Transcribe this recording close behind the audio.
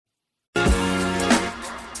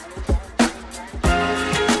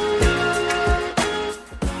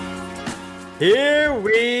Here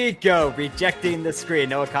we go. Rejecting the screen.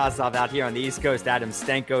 Noah Kozlov out here on the East Coast. Adam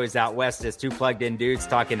Stenko is out west as two plugged-in dudes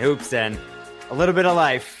talking hoops and a little bit of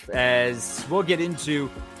life as we'll get into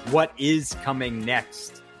what is coming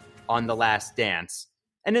next on The Last Dance.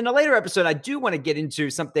 And in a later episode, I do want to get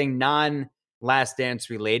into something non-Last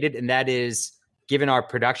Dance related, and that is, given our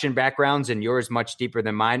production backgrounds and yours much deeper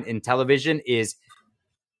than mine in television, is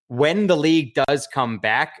when the league does come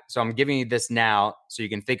back. So I'm giving you this now so you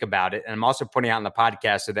can think about it. And I'm also putting it out on the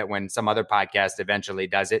podcast so that when some other podcast eventually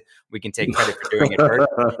does it, we can take credit for doing it first,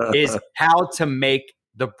 is how to make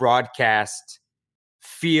the broadcast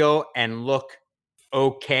feel and look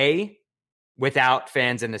okay without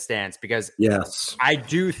fans in the stands. Because yes, I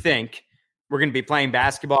do think we're going to be playing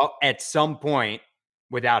basketball at some point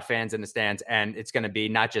without fans in the stands. And it's going to be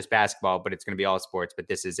not just basketball, but it's going to be all sports. But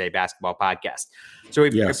this is a basketball podcast. So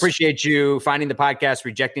we appreciate you finding the podcast,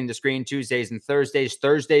 Rejecting the Screen, Tuesdays and Thursdays.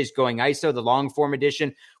 Thursdays, Going ISO, the long form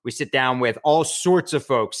edition. We sit down with all sorts of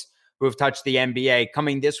folks who have touched the NBA.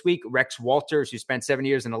 Coming this week, Rex Walters, who spent 7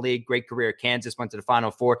 years in the league, great career at Kansas, went to the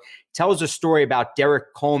Final Four, tells a story about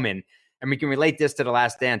Derek Coleman. And we can relate this to The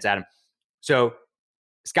Last Dance, Adam. So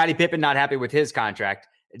Scottie Pippen not happy with his contract.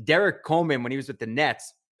 Derek Coleman, when he was with the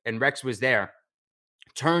Nets and Rex was there,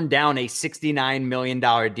 turned down a $69 million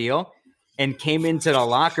deal and came into the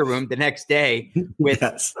locker room the next day with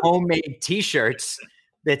homemade T-shirts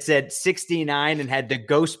that said 69 and had the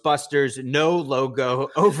Ghostbusters no logo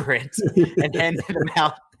over it and handed them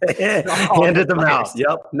out. Handed them out.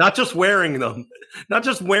 Yep. Not just wearing them, not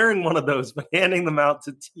just wearing one of those, but handing them out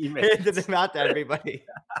to teammates. Handed them out to everybody.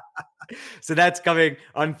 So that's coming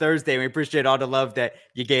on Thursday. We appreciate all the love that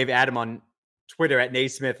you gave Adam on Twitter at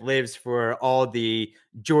Naismith Lives for all the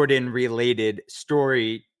Jordan related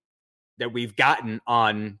story that we've gotten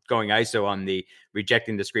on Going ISO on the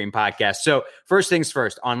Rejecting the Screen podcast. So first things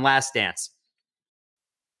first, on Last Dance.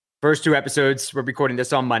 First two episodes, we're recording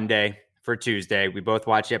this on Monday for Tuesday. We both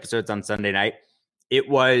watched the episodes on Sunday night. It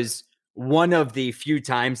was one of the few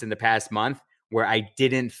times in the past month where I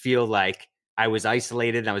didn't feel like I was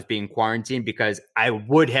isolated and I was being quarantined, because I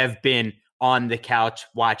would have been on the couch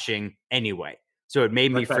watching anyway. So it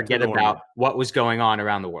made me forget about what was going on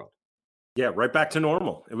around the world. Yeah, right back to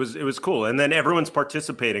normal. It was cool. And then everyone's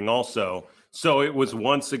participating also. So it was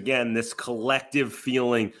once again this collective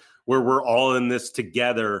feeling where we're all in this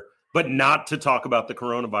together, but not to talk about the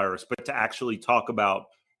coronavirus, but to actually talk about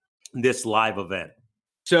this live event.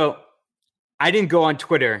 So I didn't go on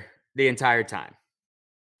Twitter the entire time.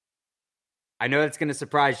 I know that's going to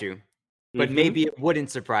surprise you, but maybe it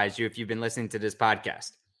wouldn't surprise you if you've been listening to this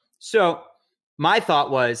podcast. So my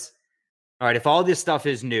thought was, all right, if all this stuff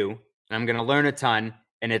is new and I'm going to learn a ton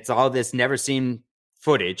and it's all this never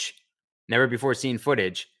before seen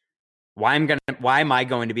footage, why am I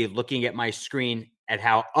going to be looking at my screen at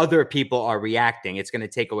how other people are reacting? It's going to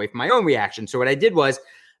take away from my own reaction. So what I did was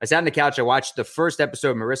I sat on the couch. I watched the first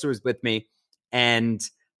episode. Marissa was with me, and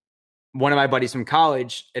one of my buddies from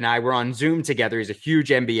college and I were on Zoom together. He's a huge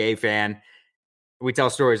NBA fan. We tell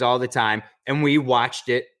stories all the time, and we watched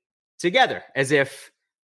it together as if,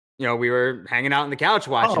 you know, we were hanging out on the couch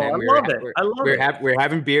watching it. We're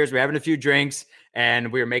having beers, we're having a few drinks,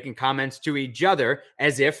 and we were making comments to each other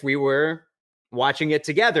as if we were watching it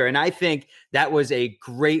together. And I think that was a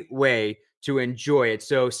great way to enjoy it.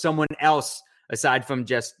 So someone else, aside from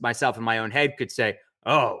just myself in my own head, could say,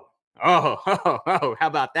 oh, how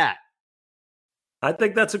about that? I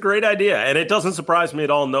think that's a great idea. And it doesn't surprise me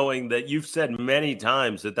at all, knowing that you've said many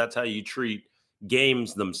times that that's how you treat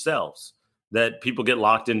games themselves, that people get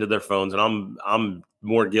locked into their phones. And I'm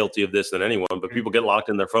more guilty of this than anyone, but people get locked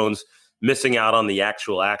in their phones, missing out on the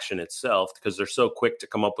actual action itself because they're so quick to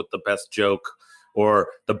come up with the best joke or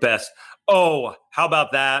the best, oh, how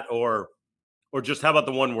about that? Or just how about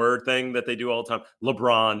the one word thing that they do all the time?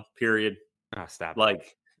 LeBron, period. Oh, stop.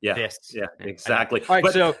 Like, yeah, this. Yeah, exactly. All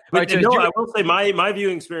right, I will say my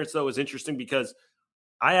viewing experience, though, was interesting because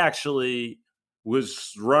I actually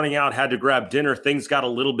was running out, had to grab dinner. Things got a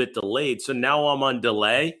little bit delayed. So now I'm on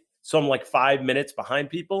delay. So I'm like 5 minutes behind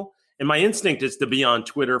people. And my instinct is to be on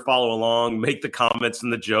Twitter, follow along, make the comments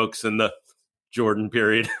and the jokes and the Jordan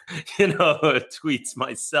period, tweets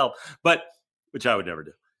myself, which I would never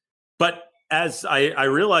do. But as I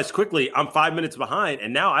realized quickly, I'm 5 minutes behind,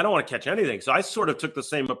 and now I don't want to catch anything. So I sort of took the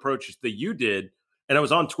same approach that you did, and I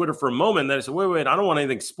was on Twitter for a moment. Then I said, wait, I don't want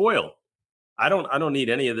anything spoiled. I don't need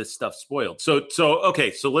any of this stuff spoiled. So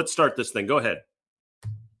okay, so let's start this thing. Go ahead.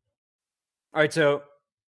 All right, so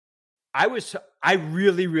I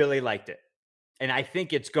really, really liked it, and I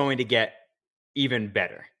think it's going to get even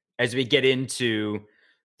better as we get into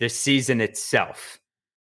the season itself.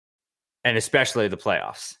 and especially the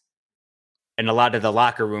playoffs and a lot of the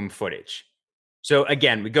locker room footage. So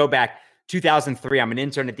again, we go back 2003. I'm an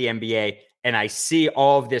intern at the NBA, and I see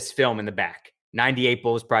all of this film in the back. 98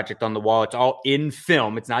 Bulls Project on the wall. It's all in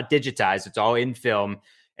film. It's not digitized. It's all in film.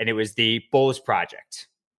 And it was the Bulls Project.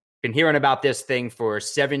 Been hearing about this thing for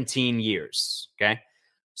 17 years. Okay.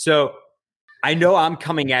 So I know I'm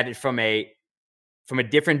coming at it from a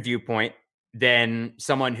different viewpoint than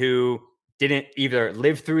someone who didn't either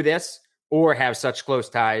live through this or have such close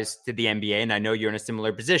ties to the NBA. And I know you're in a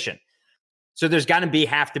similar position. So there's got to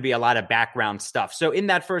have to be a lot of background stuff. So in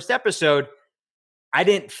that first episode, I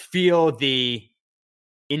didn't feel the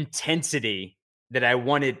intensity that I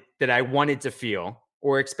wanted to feel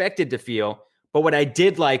or expected to feel. But what I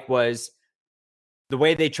did like was the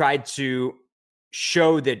way they tried to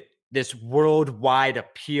show that this worldwide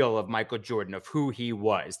appeal of Michael Jordan, of who he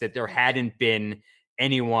was, that there hadn't been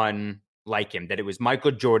anyone like him, that it was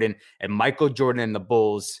Michael Jordan, and Michael Jordan and the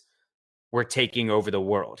Bulls were taking over the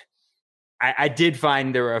world. I did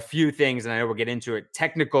find there were a few things, and I know we'll get into it,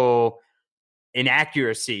 technical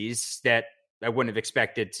inaccuracies that I wouldn't have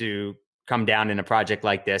expected to come down in a project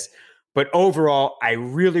like this. But overall, I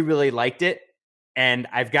really, really liked it. And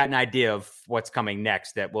I've got an idea of what's coming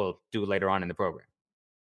next that we'll do later on in the program.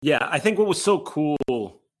 Yeah, I think what was so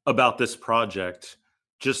cool about this project,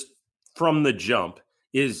 just from the jump,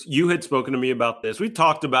 is you had spoken to me about this. We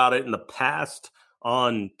talked about it in the past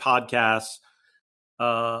on podcasts.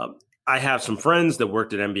 I have some friends that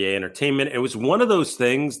worked at NBA Entertainment. It was one of those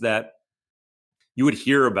things that you would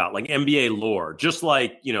hear about, like NBA lore, just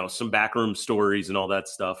like, some backroom stories and all that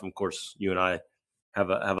stuff. And of course, you and I have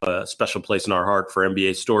a special place in our heart for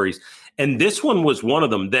NBA stories. And this one was one of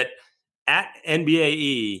them that at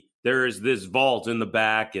NBAE, there is this vault in the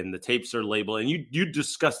back and the tapes are labeled, and you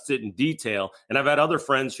discussed it in detail. And I've had other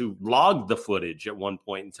friends who logged the footage at one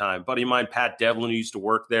point in time. Buddy of mine, Pat Devlin, who used to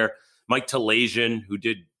work there, Mike Talasian, who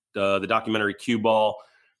did the documentary Cue Ball.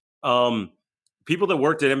 People that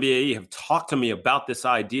worked at NBAE have talked to me about this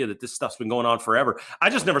idea that this stuff's been going on forever. I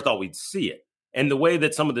just never thought we'd see it. And the way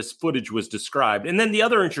that some of this footage was described. And then the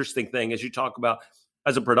other interesting thing, as you talk about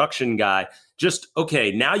as a production guy, just,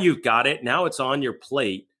 okay, now you've got it. Now it's on your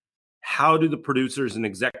plate. How do the producers and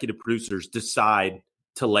executive producers decide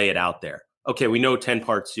to lay it out there? Okay, we know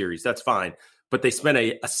 10-part series. That's fine. But they spent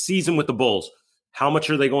a season with the Bulls. How much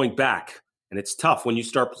are they going back? And it's tough when you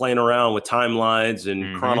start playing around with timelines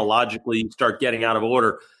and chronologically you start getting out of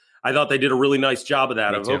order. I thought they did a really nice job of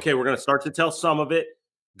that. Okay, we're going to start to tell some of it,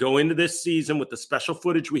 go into this season with the special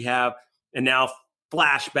footage we have, and now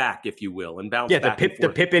flash back, if you will, and bounce back. Yeah, the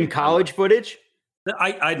Pippen college footage?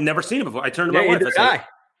 I'd never seen it before. I turned to my wife and said,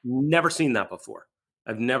 never seen that before.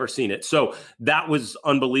 I've never seen it. So that was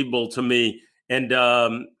unbelievable to me. And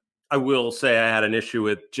I will say I had an issue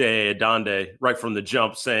with J.A. Adonde right from the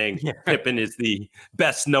jump saying Pippen is the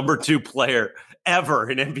best number 2 player ever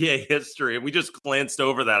in NBA history. And we just glanced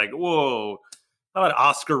over that. I go, whoa, how about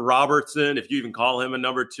Oscar Robertson, if you even call him a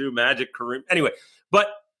number 2, Magic, Kareem? Anyway,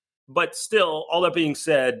 but still, all that being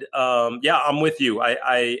said, I'm with you.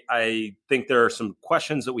 I think there are some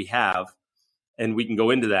questions that we have, and we can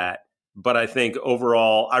go into that. But I think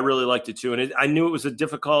overall, I really liked it too. And I knew it was a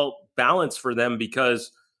difficult balance for them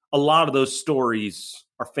because a lot of those stories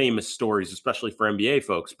are famous stories, especially for NBA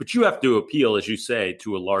folks. But you have to appeal, as you say,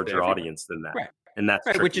 to a larger audience than that. Right. And that's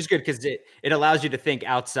right, which is good because it allows you to think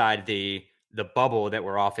outside the bubble that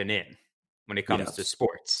we're often in when it comes to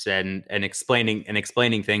sports and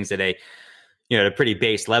explaining things at a pretty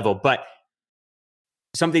base level. But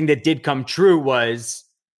something that did come true was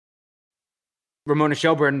Ramona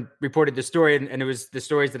Shelburne reported the story, and it was the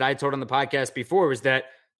stories that I told on the podcast before, was that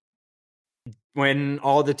when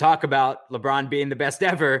all the talk about LeBron being the best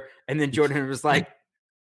ever, and then Jordan was like,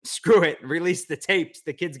 screw it, release the tapes,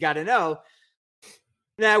 the kids got to know,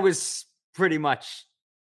 that was pretty much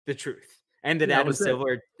the truth. And that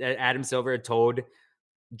Adam Silver had told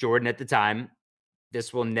Jordan at the time,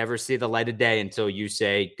 this will never see the light of day until you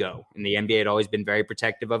say go. And the NBA had always been very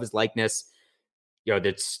protective of his likeness.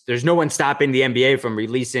 There's no one stopping the NBA from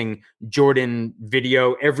releasing Jordan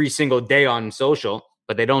video every single day on social,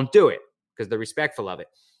 but they don't do it because they're respectful of it.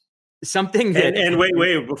 Something that and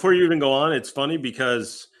wait, before you even go on, it's funny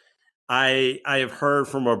because I have heard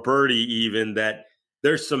from a birdie even that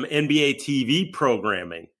there's some NBA TV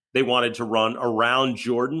programming they wanted to run around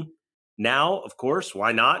Jordan. Now, of course,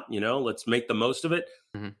 why not? Let's make the most of it.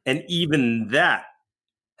 Mm-hmm. And even that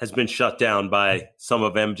has been shut down by some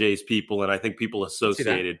of MJ's people, and I think people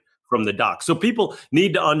associated from the doc. So people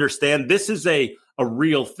need to understand this is a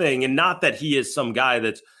real thing, and not that he is some guy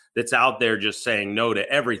that's out there just saying no to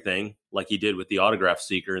everything. like he did with the autograph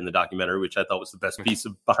seeker in the documentary, which I thought was the best piece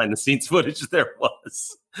of behind the scenes footage there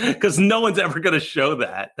was, because no one's ever going to show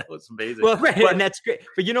that. That was amazing. Well, right, and that's great.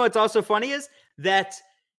 But you know what's also funny is that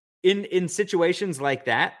in situations like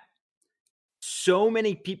that, so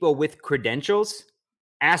many people with credentials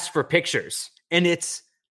ask for pictures, and it's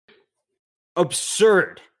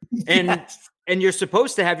absurd. And you're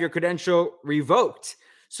supposed to have your credential revoked.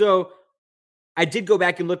 So I did go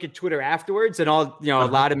back and look at Twitter afterwards, and a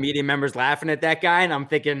lot of media members laughing at that guy, and I'm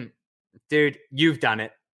thinking, dude, you've done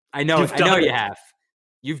it. I know you have.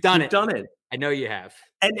 You've done it. I know you have.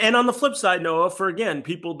 And on the flip side, Noah, for again,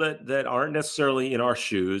 people that aren't necessarily in our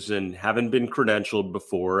shoes and haven't been credentialed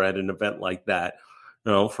before at an event like that,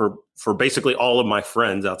 for basically all of my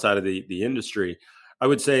friends outside of the industry, I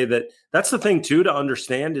would say that that's the thing too to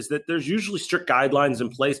understand, is that there's usually strict guidelines in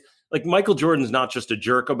place. Like Michael Jordan's not just a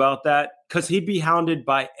jerk about that, because he'd be hounded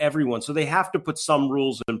by everyone. So they have to put some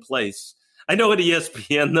rules in place. I know at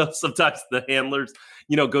ESPN, though, sometimes the handlers,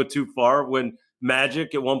 go too far. When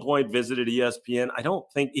Magic at one point visited ESPN, I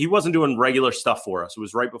don't think he wasn't doing regular stuff for us. It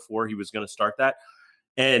was right before he was going to start that.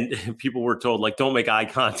 And people were told, like, don't make eye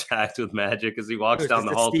contact with Magic as he walks down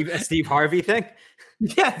the hall. Steve Harvey thing?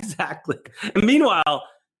 Yeah, exactly. And meanwhile,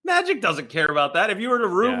 Magic doesn't care about that. If you were in a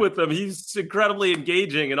room with him, he's incredibly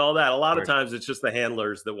engaging and all that. A lot of times it's just the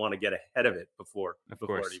handlers that want to get ahead of it before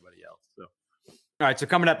anybody else. So, all right, so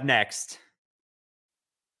coming up next,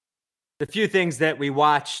 the few things that we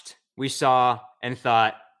watched, we saw, and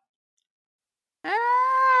thought,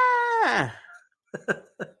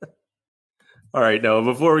 All right, Noah,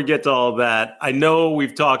 before we get to all that, I know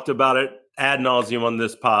we've talked about it ad nauseum on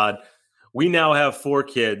this pod. We now have 4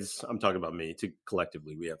 kids. I'm talking about me.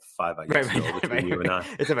 Collectively, we have 5, I guess, between you and I.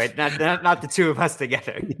 It's right. Not the two of us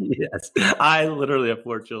together. Yes, I literally have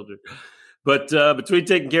 4 children. But between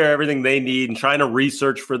taking care of everything they need and trying to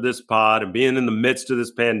research for this pod and being in the midst of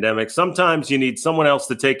this pandemic, sometimes you need someone else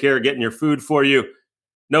to take care of getting your food for you.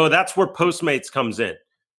 No, that's where Postmates comes in.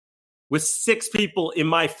 With 6 people in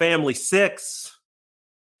my family, 6.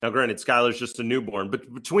 Now, granted, Skylar's just a newborn,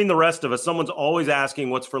 but between the rest of us, someone's always asking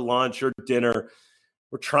what's for lunch or dinner.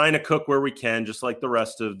 We're trying to cook where we can, just like the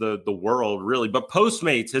rest of the world, really. But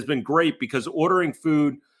Postmates has been great because ordering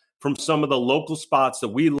food from some of the local spots that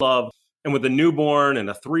we love, and with a newborn and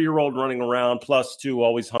a 3-year-old running around, plus 2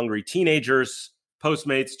 always hungry teenagers,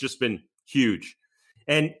 Postmates just been huge.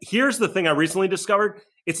 And here's the thing I recently discovered.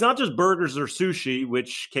 It's not just burgers or sushi,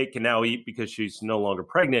 which Kate can now eat because she's no longer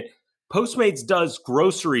pregnant. Postmates does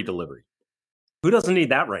grocery delivery. Who doesn't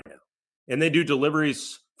need that right now? And they do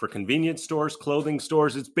deliveries for convenience stores, clothing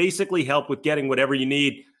stores. It's basically help with getting whatever you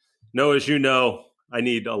need. No, as you know, I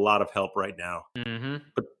need a lot of help right now. Mm-hmm.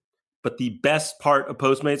 But the best part of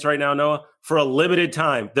Postmates right now, Noah, for a limited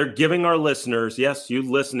time, they're giving our listeners, yes, you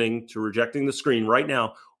listening to Rejecting the Screen right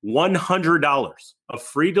now, $100 of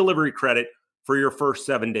free delivery credit for your first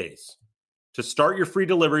 7 days. To start your free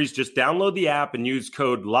deliveries, just download the app and use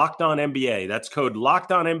code LOCKEDONNBA. That's code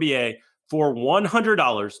LOCKEDONNBA for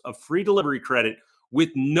 $100 of free delivery credit with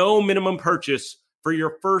no minimum purchase for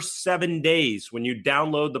your first 7 days when you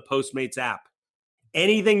download the Postmates app.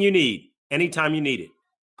 Anything you need, anytime you need it,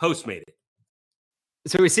 Postmate it.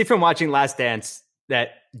 So we see from watching Last Dance that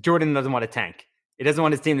Jordan doesn't want to tank. He doesn't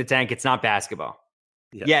want his team to tank. It's not basketball.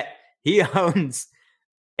 Yes. Yet he owns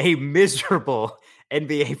a miserable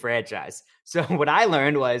NBA franchise. So what I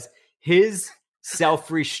learned was his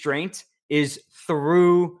self-restraint is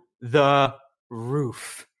through the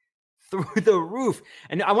roof. Through the roof.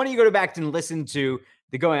 And I want you to go back and listen to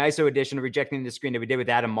the Going ISO edition of Rejecting the Screen that we did with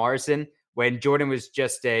Adam Morrison when Jordan was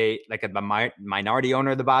just a minority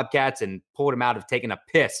owner of the Bobcats and pulled him out of taking a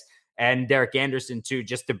piss. And Derek Anderson, too,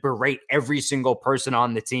 just to berate every single person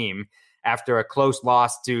on the team after a close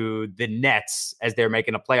loss to the Nets as they're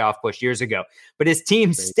making a playoff push years ago. But his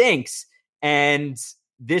team stinks, and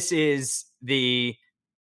this is the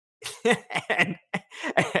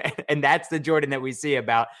and that's the Jordan that we see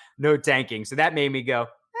about no tanking. So that made me go,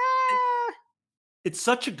 It's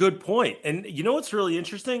such a good point. And you know what's really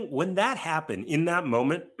interesting? When that happened in that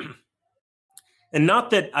moment, and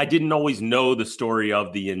not that I didn't always know the story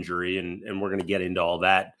of the injury, and we're going to get into all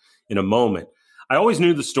that in a moment. I always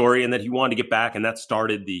knew the story and that he wanted to get back, and that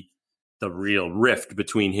started the real rift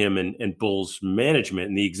between him and Bulls management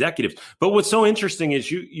and the executives. But what's so interesting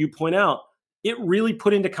is you point out, it really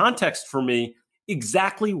put into context for me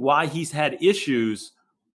exactly why he's had issues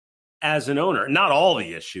as an owner. Not all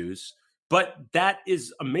the issues, but that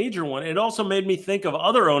is a major one. It also made me think of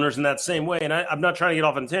other owners in that same way. And I'm not trying to get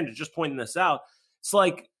off on a tangent, just pointing this out. It's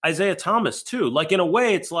like Isaiah Thomas, too. Like, in a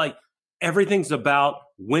way, it's like everything's about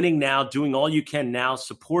winning now, doing all you can now,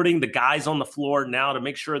 supporting the guys on the floor now to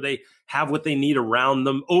make sure they have what they need around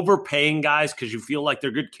them, overpaying guys because you feel like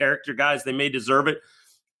they're good character guys. They may deserve it.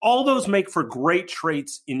 All those make for great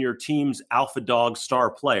traits in your team's alpha dog star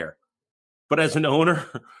player. But as an owner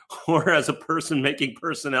or as a person making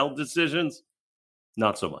personnel decisions,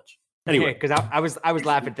 not so much. Anyway, because I was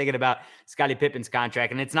laughing thinking about Scottie Pippen's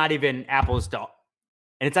contract, and it's not even apples to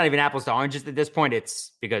oranges at this point.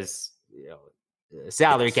 It's because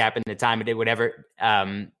salary cap and the time it did, whatever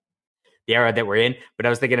the era that we're in. But I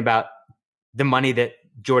was thinking about the money that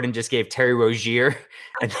Jordan just gave Terry Rozier,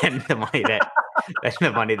 and then the money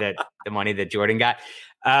that Jordan got.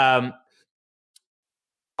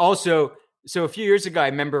 Also, so a few years ago, I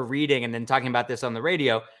remember reading and then talking about this on the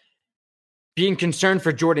radio, being concerned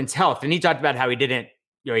for Jordan's health. And he talked about how he didn't,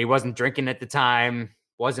 he wasn't drinking at the time,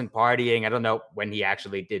 wasn't partying. I don't know when he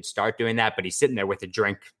actually did start doing that, but he's sitting there with a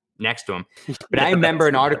drink next to him. But I remember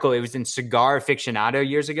an article, it was in Cigar Aficionado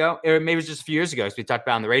years ago, or maybe it was just a few years ago, as we talked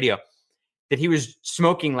about on the radio, that he was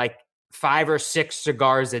smoking like 5 or 6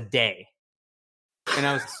 cigars a day. And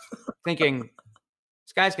I was thinking,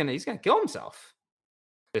 this guy's he's gonna kill himself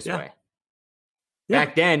this way. Yeah.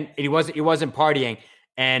 Back then, he wasn't partying,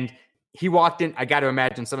 and he walked in. I got to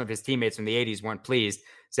imagine some of his teammates from the 80s weren't pleased,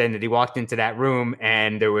 saying that he walked into that room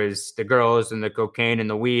and there was the girls and the cocaine and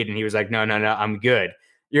the weed, and he was like, "No, I'm good."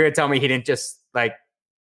 You're gonna tell me he didn't just like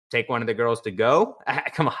take one of the girls to go?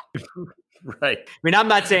 Come on, right? I mean, I'm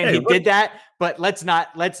not saying he did that, but let's not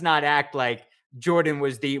act like Jordan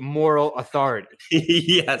was the moral authority.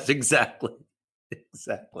 Yes, exactly.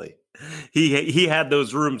 He had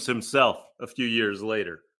those rooms himself a few years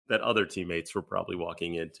later that other teammates were probably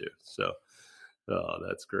walking into. So,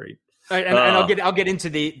 that's great. All right, and I'll get into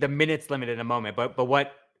the minutes limit in a moment. But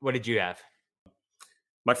what did you have?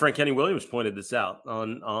 My friend Kenny Williams pointed this out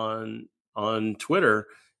on Twitter.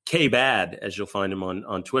 K-Bad, as you'll find him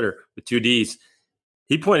on Twitter with 2 Ds.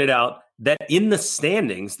 He pointed out that in the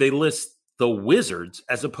standings they list the Wizards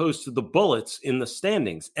as opposed to the Bullets in the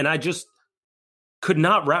standings, and I just could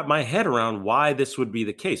not wrap my head around why this would be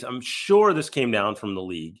the case. I'm sure this came down from the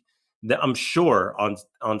league. That I'm sure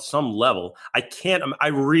on some level. And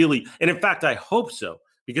in fact, I hope so,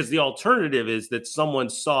 because the alternative is that someone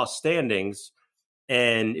saw standings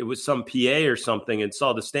and it was some PA or something and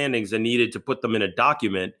saw the standings and needed to put them in a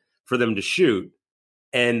document for them to shoot.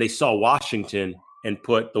 And they saw Washington and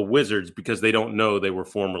put the Wizards because they don't know they were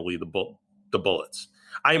formerly the Bullets.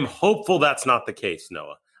 I am hopeful that's not the case,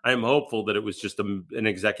 Noah. I am hopeful that it was just an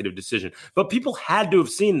executive decision. But people had to have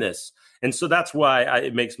seen this. And so that's why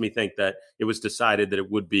it makes me think that it was decided that it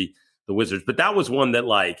would be the Wizards. But that was one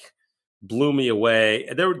that blew me away.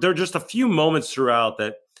 There are just a few moments throughout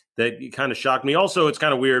that kind of shocked me. Also, it's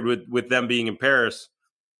kind of weird with them being in Paris.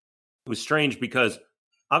 It was strange because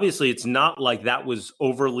obviously it's not like that was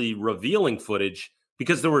overly revealing footage,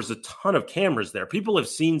 because there was a ton of cameras there. People have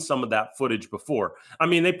seen some of that footage before. I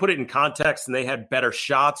mean, they put it in context and they had better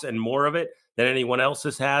shots and more of it than anyone else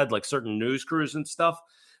has had, like certain news crews and stuff.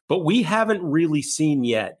 But we haven't really seen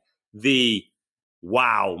yet the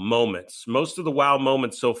wow moments. Most of the wow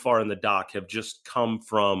moments so far in the doc have just come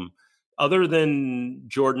from, other than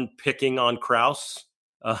Jordan picking on Krause,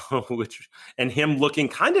 and him looking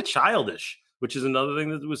kind of childish, which is another thing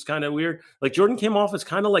that was kind of weird. Like Jordan came off as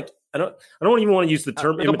kind of like, I don't even want to use the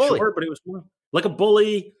term immature, but it was more like a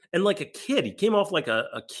bully and like a kid. He came off like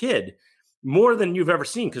a kid more than you've ever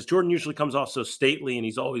seen, because Jordan usually comes off so stately and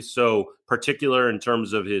he's always so particular in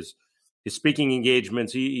terms of his speaking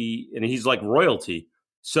engagements. He's like royalty.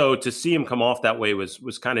 So to see him come off that way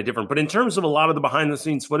was kind of different. But in terms of a lot of the behind the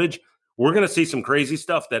scenes footage, we're going to see some crazy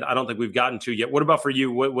stuff that I don't think we've gotten to yet. What about for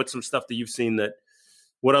you? What's some stuff that you've seen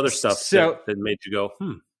what other stuff that made you go,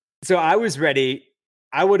 So I was ready.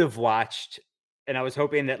 I would have watched, and I was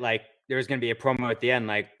hoping that there was going to be a promo at the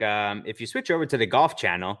end. If you switch over to the Golf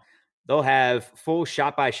Channel, they'll have full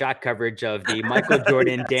shot-by-shot coverage of the Michael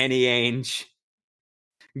Jordan, yes, Danny Ainge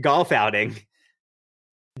golf outing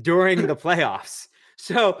during the playoffs.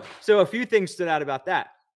 So a few things stood out about that.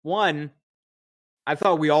 One, I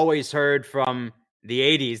thought we always heard from the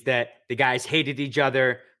 80s that the guys hated each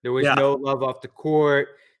other. There was no love off the court.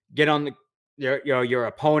 Get on your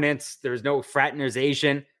opponents. There's no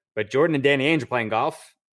fraternization. But Jordan and Danny Ainge are playing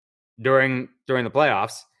golf during the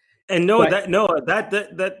playoffs. And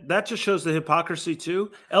that just shows the hypocrisy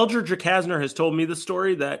too. Eldridge Kazner has told me the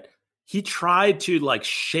story that he tried to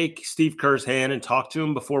shake Steve Kerr's hand and talk to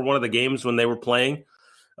him before one of the games when they were playing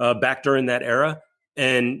back during that era.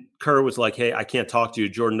 And Kerr was like, "Hey, I can't talk to you.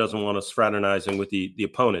 Jordan doesn't want us fraternizing with the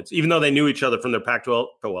opponents," even though they knew each other from their Pac-12,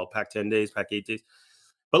 Pac-10 days, Pac-8 days.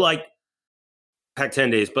 But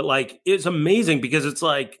Pac-10 days, but like it's amazing because it's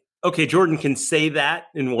like, okay, Jordan can say that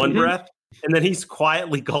in one breath, and then he's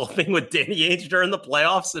quietly golfing with Danny Ainge during the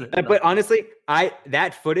playoffs. But honestly,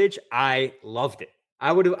 that footage, I loved it.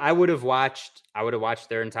 I would have watched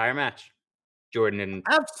their entire match, Jordan and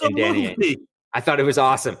Danny Ainge. I thought it was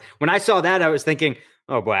awesome. When I saw that, I was thinking,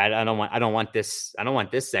 oh boy, I don't want this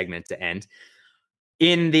segment to end.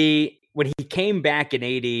 When he came back in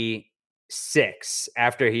 86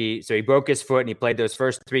 after he broke his foot and he played those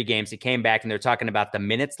first 3 games, he came back and they're talking about the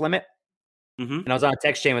minutes limit. And I was on a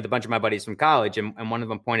text chain with a bunch of my buddies from college, and one of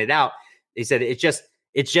them pointed out, he said,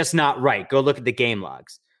 it's just not right. Go look at the game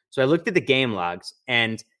logs. So I looked at the game logs,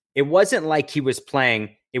 and it wasn't like he was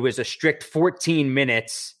playing. It was a strict 14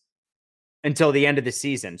 minutes until the end of the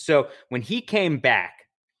season. So when he came back,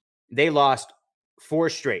 they lost 4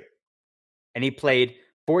 straight, and he played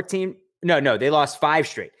 14. No, they lost 5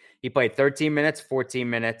 straight. He played 13 minutes, 14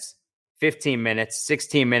 minutes, 15 minutes,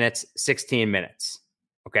 16 minutes, 16 minutes.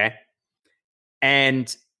 Okay.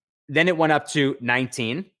 And then it went up to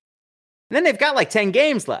 19. And then they've got like 10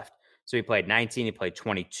 games left. So he played 19, he played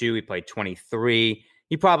 22, he played 23.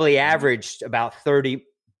 He probably averaged about 30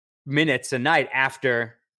 minutes a night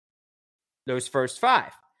after those first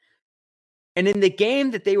 5. And in the game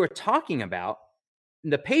that they were talking about,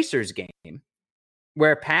 the Pacers game,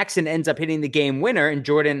 where Paxson ends up hitting the game winner and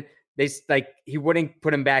Jordan, he wouldn't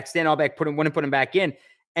put him back, Stan Albeck wouldn't put him back in.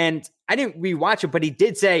 And I didn't rewatch it, but he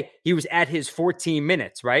did say he was at his 14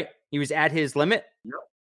 minutes, right? He was at his limit.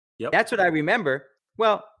 Yep. That's what I remember.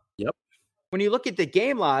 Well, when you look at the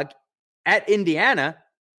game log at Indiana,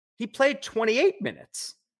 he played 28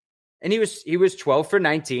 minutes and he was 12 for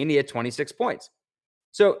 19. He had 26 points.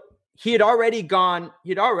 So he had already gone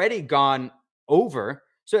over.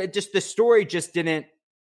 So the story just didn't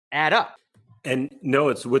add up. And no,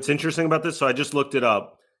 it's what's interesting about this. So I just looked it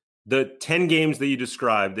up. The 10 games that you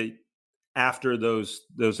described after those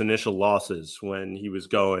initial losses when he was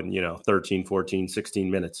going, 13, 14,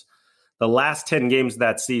 16 minutes, the last 10 games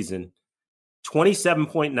that season,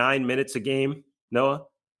 27.9 minutes a game, Noah,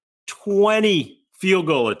 20 field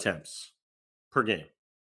goal attempts per game.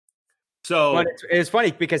 So but it's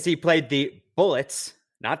funny because he played the Bullets,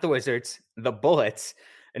 not the Wizards, the Bullets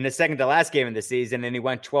in the second to last game of the season, and he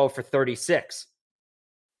went 12 for 36.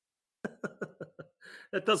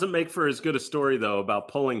 That doesn't make for as good a story, though, about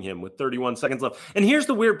pulling him with 31 seconds left. And here's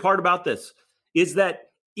the weird part about this is that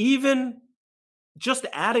even just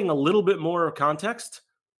adding a little bit more context,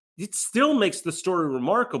 it still makes the story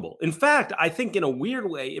remarkable. In fact, I think in a weird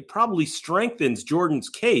way, it probably strengthens Jordan's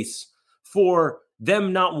case for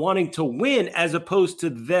them not wanting to win as opposed to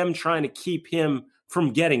them trying to keep him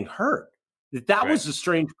from getting hurt. That was the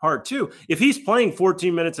strange part, too. If he's playing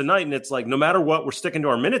 14 minutes a night and it's like, no matter what, we're sticking to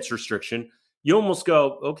our minutes restriction, you almost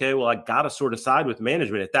go, okay, well, I got to sort of side with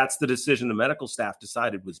management. If that's the decision the medical staff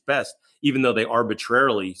decided was best, even though they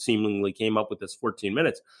arbitrarily seemingly came up with this 14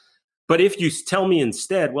 minutes. But if you tell me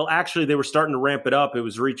instead, well, actually, they were starting to ramp it up. It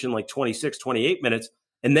was reaching like 26, 28 minutes.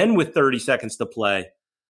 And then with 30 seconds to play,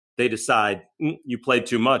 they decide you played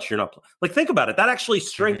too much. You're not like, think about it. That actually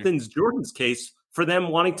strengthens Jordan's case for them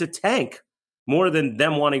wanting to tank more than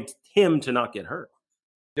them wanting him to not get hurt.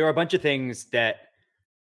 There are a bunch of things that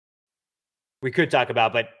we could talk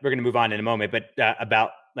about, but we're going to move on in a moment. But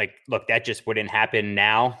about like, look, that just wouldn't happen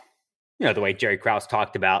now. The way Jerry Krause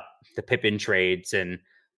talked about the Pippen trades and,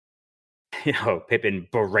 Pippen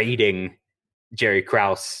berating Jerry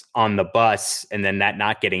Krause on the bus and then that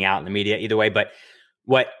not getting out in the media either way. But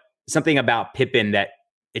something about Pippen that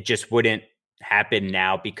it just wouldn't happen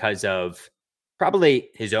now because of probably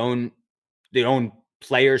the own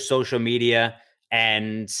players' social media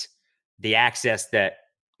and the access that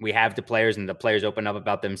we have to players and the players open up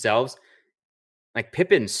about themselves. Like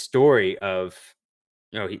Pippen's story of,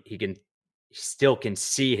 he still can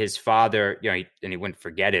see his father, and he wouldn't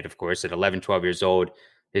forget it, of course, at 11, 12 years old,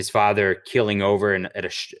 his father keeling over and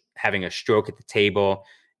having a stroke at the table.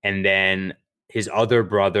 And then his other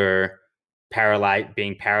brother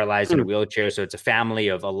being paralyzed in a wheelchair. So it's a family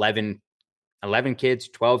of 11 kids,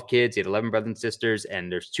 12 kids. He had 11 brothers and sisters,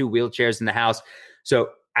 and there's 2 wheelchairs in the house. So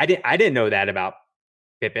I didn't know that about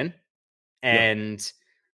Pippen.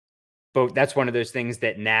 But that's one of those things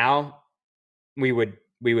that now we would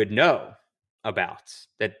know about,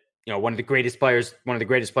 that, one of the greatest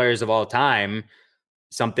players of all time,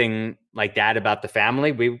 something like that about the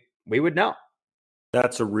family, we would know.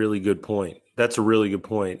 That's a really good point.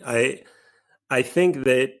 I think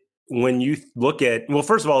that when you look at, well,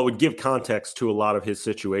 first of all, it would give context to a lot of his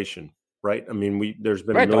situation, right? I mean, there's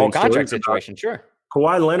been the whole contract situation, sure.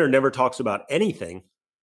 Kawhi Leonard never talks about anything,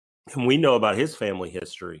 and we know about his family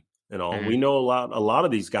history and all. We know a lot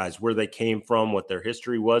of these guys, where they came from, what their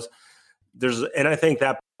history was. And I think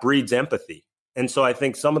that breeds empathy. And so I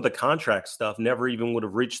think some of the contract stuff never even would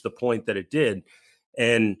have reached the point that it did.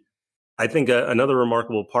 And I think another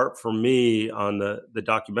remarkable part for me on the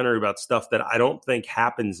documentary about stuff that I don't think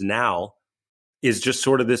happens now is just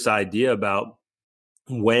sort of this idea about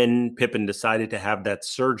when Pippen decided to have that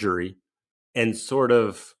surgery and sort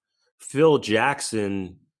of Phil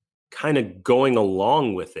Jackson kind of going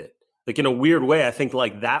along with it. Like, in a weird way, I think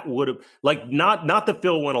like that would have, like, not that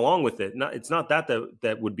Phil went along with it. It's not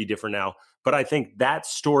that would be different now, but I think that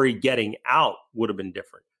story getting out would have been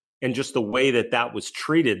different. And just the way that was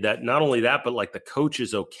treated, that not only that, but like the coach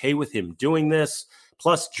is okay with him doing this,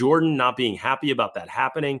 plus Jordan not being happy about that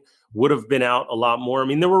happening, would have been out a lot more. I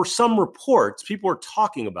mean, there were some reports, people were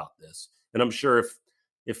talking about this. And I'm sure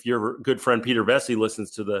if your good friend Peter Vesey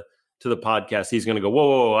listens to the podcast, he's going to go,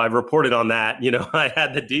 whoa, I've reported on that. You know, I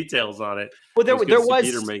had the details on it. Well, there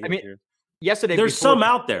was, I mean, yesterday. There's some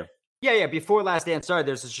out there. Yeah. Before Last Dance started,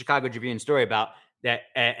 there's a Chicago Tribune story about that.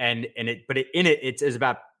 In it, it's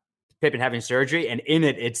about Pippen having surgery. And in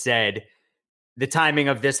it, it said the timing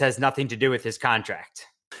of this has nothing to do with his contract.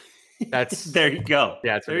 That's there you go.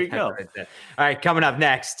 Yeah. There you go. Right there. All right. Coming up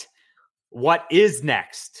next. What is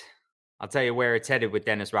next? I'll tell you where it's headed with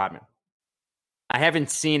Dennis Rodman. I haven't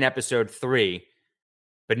seen episode 3,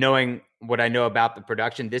 but knowing what I know about the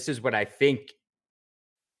production, this is what I think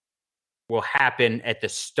will happen at the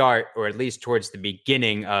start, or at least towards the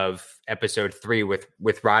beginning of episode 3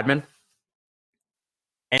 with Rodman.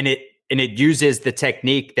 And it uses the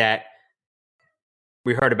technique that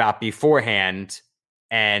we heard about beforehand,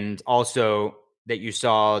 and also that you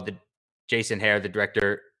saw the Jason Hare, the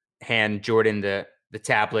director, hand Jordan the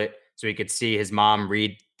tablet so he could see his mom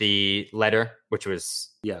read the letter, which was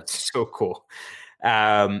so cool.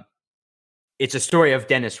 It's a story of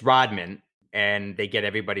Dennis Rodman, and they get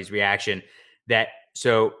everybody's reaction.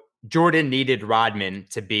 So Jordan needed Rodman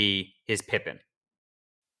to be his Pippen.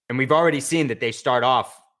 And we've already seen that they start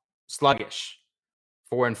off sluggish.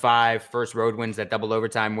 4-5, first road wins, that double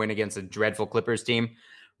overtime win against a dreadful Clippers team.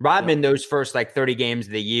 Rodman, those first 30 games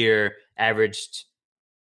of the year, averaged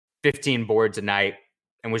 15 boards a night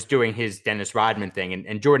and was doing his Dennis Rodman thing.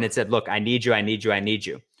 And Jordan had said, look, I need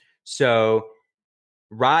you. So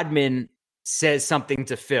Rodman says something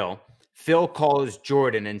to Phil. Phil calls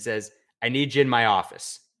Jordan and says, I need you in my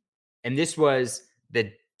office. And this was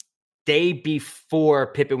the day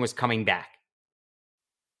before Pippen was coming back.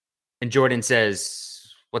 And Jordan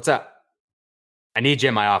says, what's up? I need you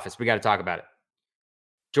in my office. We got to talk about it.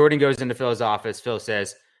 Jordan goes into Phil's office. Phil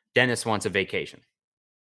says, Dennis wants a vacation.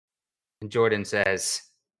 And Jordan says,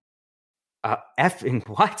 effing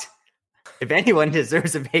what? If anyone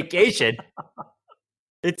deserves a vacation,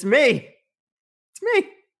 it's me. It's me.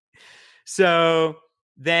 So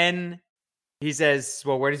then he says,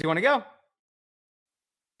 well, where does he want to go?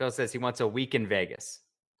 Phil says he wants a week in Vegas.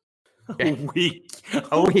 Okay.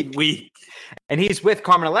 A week. And he's with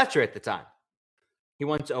Carmen Electra at the time. He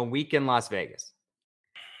wants a week in Las Vegas.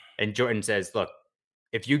 And Jordan says, look,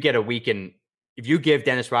 if you give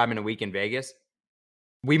Dennis Rodman a week in Vegas,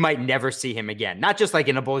 we might never see him again. Not just like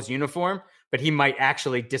in a Bulls uniform, but he might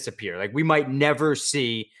actually disappear. Like, we might never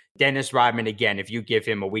see Dennis Rodman again if you give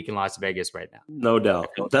him a week in Las Vegas right now. No doubt.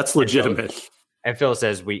 That's legitimate. And Phil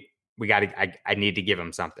says, I need to give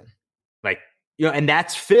him something. Like, and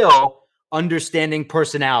that's Phil understanding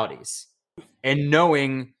personalities and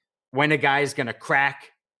knowing when a guy's going to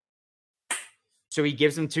crack. So he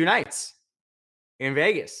gives him 2 nights in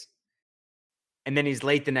Vegas. And then he's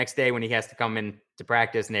late the next day when he has to come in to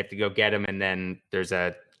practice and they have to go get him. And then there's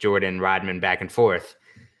a Jordan Rodman back and forth.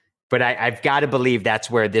 But I've got to believe that's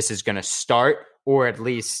where this is going to start, or at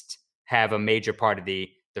least have a major part of the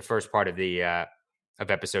first part of of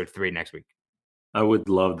episode 3 next week. I would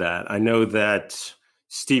love that. I know that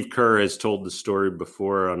Steve Kerr has told the story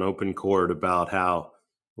before on Open Court about how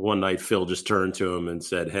one night Phil just turned to him and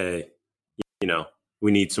said, hey,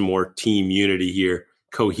 we need some more team unity here,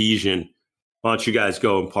 cohesion. Why don't you guys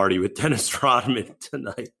go and party with Dennis Rodman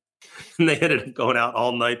tonight? And they ended up going out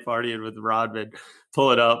all night partying with Rodman.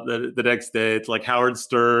 Pull it up the next day. It's like Howard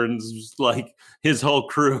Stern's, like his whole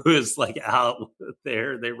crew is like out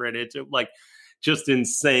there. They ran into him, like just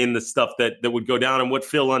insane, the stuff that would go down, and what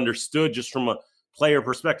Phil understood just from a player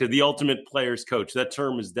perspective, the ultimate player's coach. That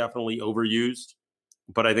term is definitely overused,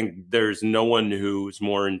 but I think there's no one who's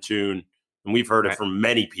more in tune. And we've heard it from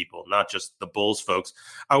many people, not just the Bulls folks.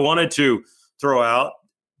 I wanted to throw out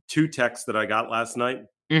 2 texts that I got last night.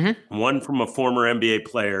 Mm-hmm. One from a former NBA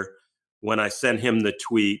player when I sent him the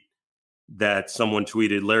tweet that someone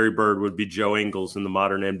tweeted Larry Bird would be Joe Ingles in the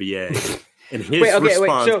modern NBA. And his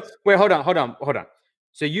response. Hold on.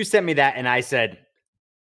 So you sent me that, and I said,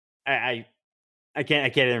 I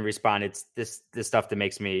can't even respond. It's this stuff that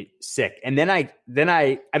makes me sick. And then I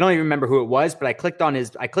don't even remember who it was, but I clicked on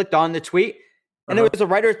the tweet, and it was a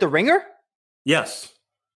writer at The Ringer. Yes.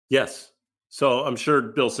 So I'm sure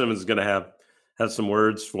Bill Simmons is going to have some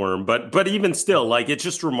words for him, but even still, like, it's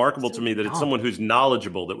just remarkable to me that it's someone who's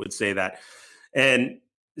knowledgeable that would say that. And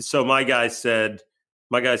so my guy said,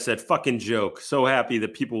 fucking joke. So happy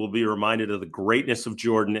that people will be reminded of the greatness of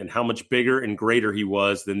Jordan and how much bigger and greater he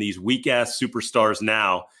was than these weak ass superstars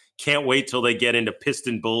now. Can't wait till they get into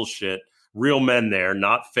Piston bullshit. Real men there,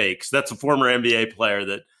 not fakes. That's a former NBA player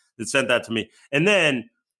that sent that to me. And then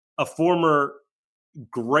a former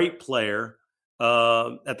great player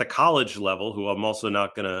at the college level, who I'm also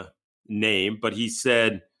not going to name, but he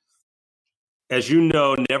said, as you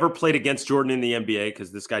know, never played against Jordan in the NBA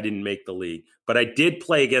because this guy didn't make the league. But I did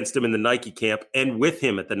play against him in the Nike camp and with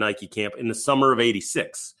him at the Nike camp in the summer of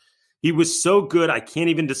 '86. He was so good, I can't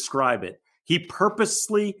even describe it. He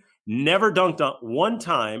purposely never dunked on one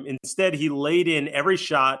time. Instead, he laid in every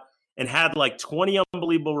shot and had like 20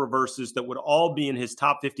 unbelievable reverses that would all be in his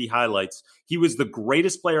top 50 highlights. He was the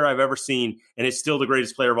greatest player I've ever seen and is still the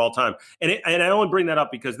greatest player of all time. And I only bring that up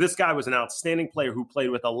because this guy was an outstanding player who played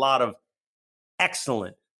with a lot of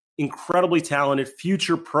excellent, incredibly talented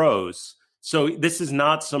future pros. So this is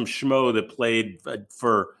not some schmo that played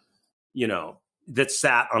for, that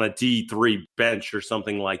sat on a D3 bench or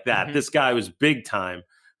something like that. Mm-hmm. This guy was big time,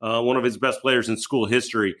 one of his best players in school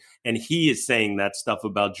history. And he is saying that stuff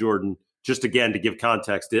about Jordan, just again, to give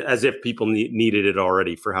context, as if people needed it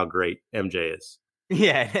already for how great MJ is.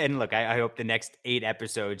 Yeah. And look, I hope the next 8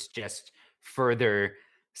 episodes just further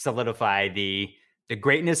solidify the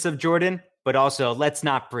greatness of Jordan. But also, let's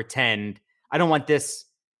not pretend. I don't want this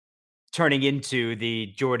turning into the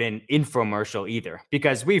Jordan infomercial either,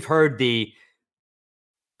 because we've heard this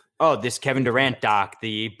Kevin Durant doc,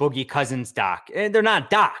 the Boogie Cousins doc. And they're not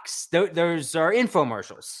docs. Those are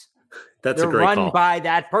infomercials. They're a great call. They're run by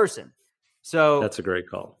that person. So that's a great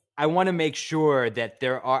call. I want to make sure that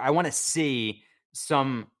I want to see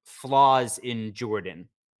some flaws in Jordan.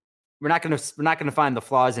 We're not going to find the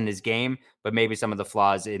flaws in his game, but maybe some of the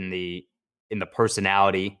flaws in the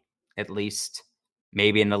personality, at least,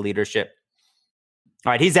 maybe in the leadership.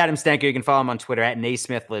 All right, he's Adam Stenker. You can follow him on Twitter at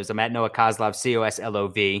NaismithLives. I'm at Noah Kozlov,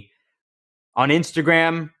 COSLOV. On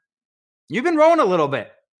Instagram, you've been rolling a little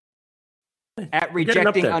bit. At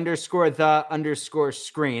rejecting _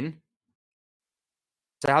 screen.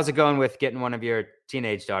 So how's it going with getting one of your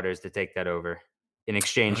teenage daughters to take that over in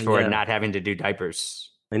exchange for not having to do diapers?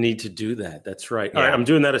 I need to do that. That's right. Yeah. All right, I'm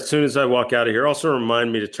doing that as soon as I walk out of here. Also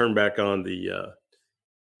remind me to turn back on the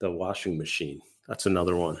washing machine. That's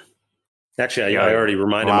another one. Actually, I already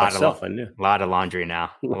reminded myself. I knew. A lot of laundry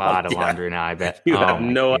now. A lot of laundry now, I bet. You have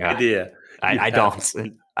no idea. I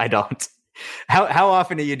don't. How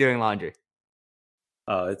often are you doing laundry?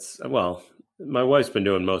 My wife's been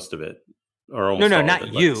doing most of it. Or almost no,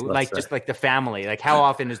 not you. Just like the family. Like, how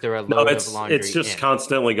often is there a load of laundry? It's just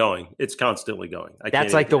constantly going. It's constantly going.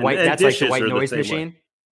 That's like the white noise machine.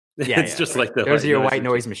 Yeah, it's just like those are your white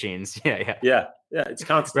noise machines. Yeah. It's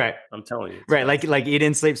constant. Right. I'm telling you. Right. Like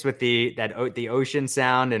Eden sleeps with the ocean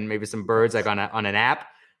sound and maybe some birds like on an app.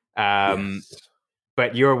 Yes.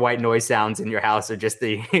 But your white noise sounds in your house are just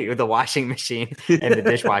the washing machine and the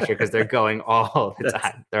dishwasher because they're going all the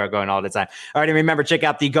time. They're going all the time. All right, and remember, check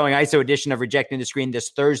out the Going ISO edition of Rejecting the Screen this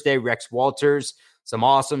Thursday. Rex Walters, some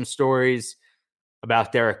awesome stories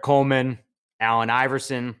about Derek Coleman, Allen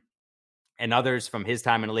Iverson, and others from his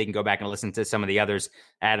time in the league. And go back and listen to some of the others.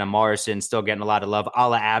 Adam Morrison still getting a lot of love.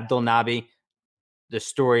 Ala Abdelnaby, the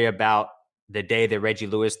story about the day that Reggie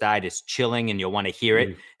Lewis died is chilling and you'll want to hear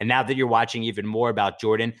it. And now that you're watching even more about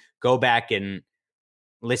Jordan, go back and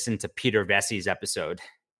listen to Peter Vessi's episode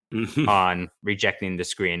on Rejecting the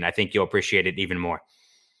Screen. I think you'll appreciate it even more.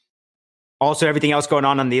 Also, everything else going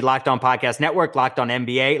on the Locked On Podcast Network, Locked On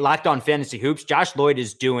NBA, Locked On Fantasy Hoops. Josh Lloyd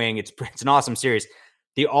is doing, it's an awesome series,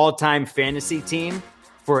 the all-time fantasy team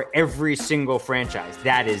for every single franchise.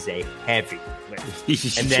 That is a heavy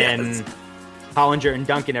lift. And then Hollinger and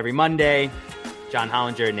Duncan every Monday, John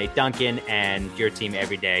Hollinger and Nate Duncan, and your team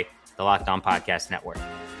every day, the Locked On Podcast Network.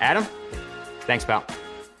 Adam, thanks, pal.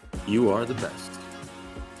 You are the best.